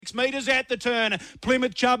6 metres at the turn.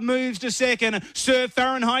 Plymouth Chubb moves to second. Sir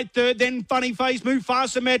Fahrenheit third, then Funny Face,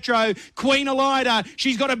 Mufasa Metro. Queen Elida,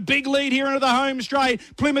 she's got a big lead here into the home straight.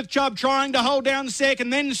 Plymouth Chubb trying to hold down second,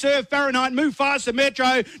 then Sir Fahrenheit, Mufasa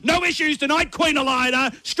Metro. No issues tonight, Queen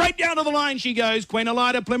Elida. Straight down to the line she goes. Queen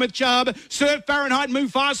Elida, Plymouth Chubb, Sir Fahrenheit,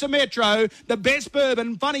 Mufasa Metro. The best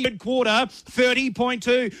bourbon, Funny quarter,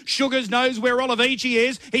 30.2. Sugars knows where Olivici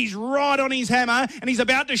is. He's right on his hammer and he's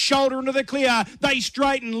about to shoulder into the clear. They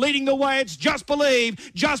straighten, leading the way. It's Just Believe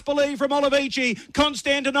from Olivici.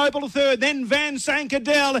 Constantinople third, then Van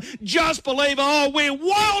Sankadel. Just Believe. Oh, we're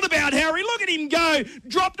wild about Harry. Look at him go.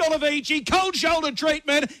 Dropped Olivici, cold shoulder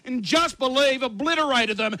treatment, and Just Believe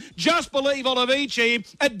obliterated them. Just Believe Olivici.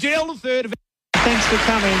 Adele third. Thanks for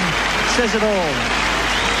coming. Says it all.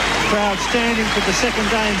 Crowd standing for the second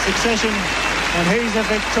day in succession, and he's a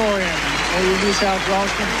Victorian. All you New South Wales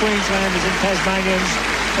and Queenslanders and Tasmanians,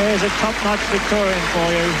 there's a top-notch Victorian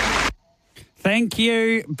for you. Thank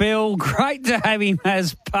you, Bill. Great to have him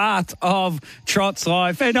as part of Trot's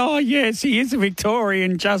life. And, oh, yes, he is a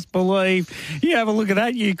Victorian, Just Believe. You have a look at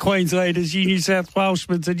that, you Queenslanders, you New South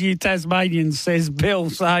Welshmans and you Tasmanians, says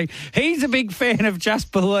Bill. So he's a big fan of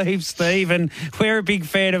Just Believe, Steve, and we're a big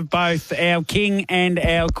fan of both our king and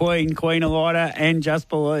our queen, Queen Elida and Just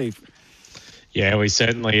Believe. Yeah, we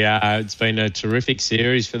certainly are. It's been a terrific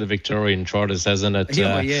series for the Victorian Trotters, hasn't it?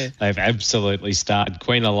 Yeah. They've absolutely started.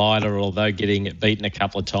 Queen Elida, although getting beaten a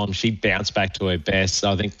couple of times, she bounced back to her best. So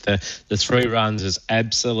I think the 3 runs has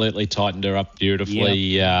absolutely tightened her up beautifully.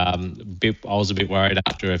 Yep. I was a bit worried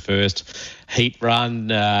after her first heat run.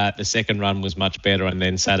 The second run was much better, and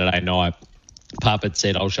then Saturday night, Puppet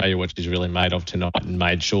said, I'll show you what she's really made of tonight, and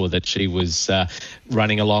made sure that she was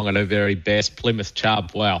running along at her very best. Plymouth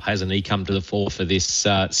Chubb, wow, hasn't he come to the fore for this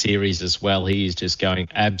series as well? He is just going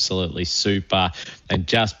absolutely super. And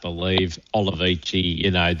Just Believe,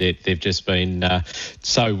 Olivici, they've just been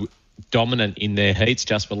so dominant in their heats.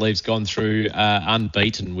 Just Believe's gone through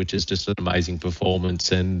unbeaten, which is just an amazing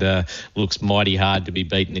performance, and looks mighty hard to be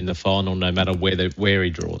beaten in the final no matter where he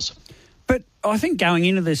draws. But I think going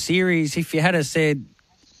into the series, if you had said,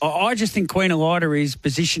 I just think Queen Elida is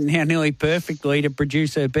positioned now nearly perfectly to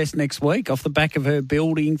produce her best next week off the back of her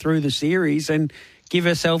building through the series and give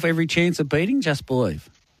herself every chance of beating Just Believe.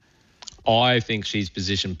 I think she's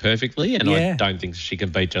positioned perfectly, and I don't think she can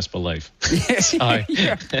beat Just Believe. So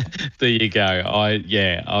there you go.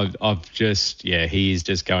 He is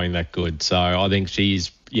just going that good. So I think she's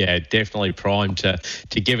definitely primed to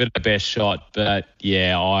give it a best shot. But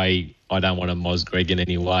I don't want to Moz Greg in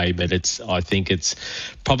any way, but I think it's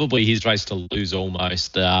probably his race to lose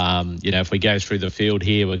almost. If we go through the field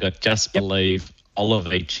here, we've got Just Believe,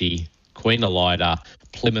 Olivici, Queen Elida,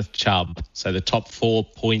 Plymouth Chubb. So the top 4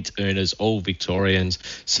 point earners, all Victorians.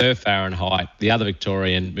 Sir Fahrenheit, the other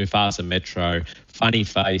Victorian, Mufasa Metro, Funny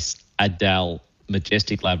Face, Adele,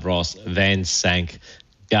 Majestic Lavros, Van Sank,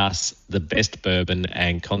 Gus, the best bourbon,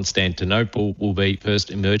 and Constantinople will be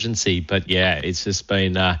first emergency. But it's just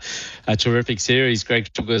been a terrific series. Greg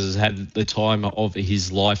Sugars has had the time of his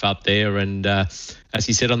life up there, and as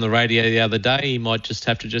he said on the radio the other day, he might just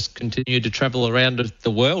have to continue to travel around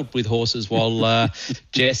the world with horses while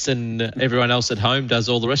Jess and everyone else at home does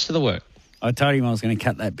all the rest of the work. I told him I was going to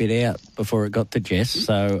cut that bit out before it got to Jess,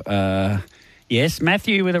 so... Yes,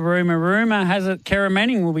 Matthew with a rumour has it Kara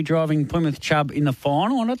Manning will be driving Plymouth Chubb in the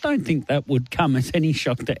final, and I don't think that would come as any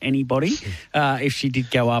shock to anybody if she did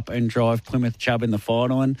go up and drive Plymouth Chubb in the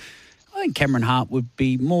final. And I think Cameron Hart would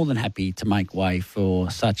be more than happy to make way for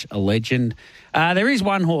such a legend. There is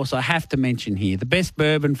one horse I have to mention here, the best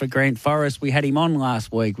bourbon for Grant Forrest. We had him on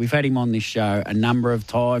last week. We've had him on this show a number of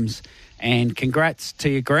times. And congrats to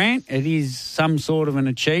you, Grant. It is some sort of an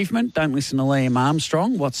achievement. Don't listen to Liam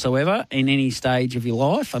Armstrong whatsoever in any stage of your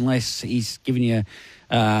life, unless he's giving you,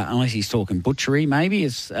 unless he's talking butchery, maybe.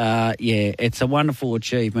 It's a wonderful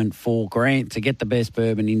achievement for Grant to get the best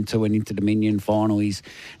bourbon into an Inter-Dominion final. He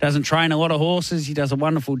doesn't train a lot of horses. He does a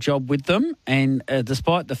wonderful job with them. And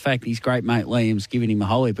despite the fact his great mate Liam's giving him a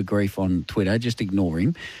whole heap of grief on Twitter, just ignore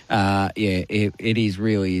him. It is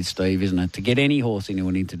really, Steve, isn't it? To get any horse into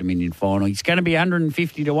an Inter-Dominion final. He's going to be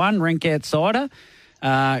 150 to 1, rank outsider.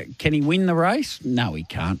 Can he win the race? No, he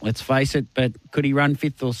can't, let's face it. But could he run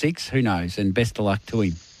 5th or 6th? Who knows? And best of luck to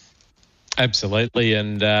him. Absolutely.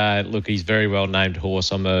 And look, he's a very well-named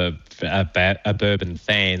horse. I'm a bourbon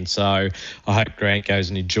fan, so I hope Grant goes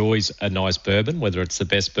and enjoys a nice bourbon, whether it's the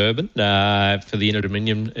best bourbon for the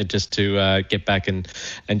Inter-Dominion, just to get back and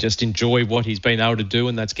just enjoy what he's been able to do,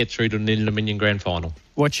 and that's get through to an Inter-Dominion grand final.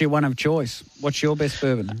 What's your one of choice? What's your best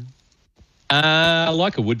bourbon? I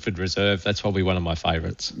like a Woodford Reserve. That's probably one of my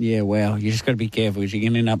favourites. Yeah, well, you just got to be careful because you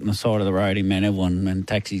can end up on the side of the road in Mount Evelyn and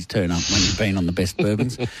taxis turn up when you've been on the best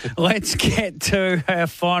bourbons. Let's get to our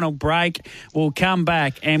final break. We'll come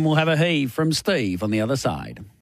back and we'll have a heave from Steve on the other side.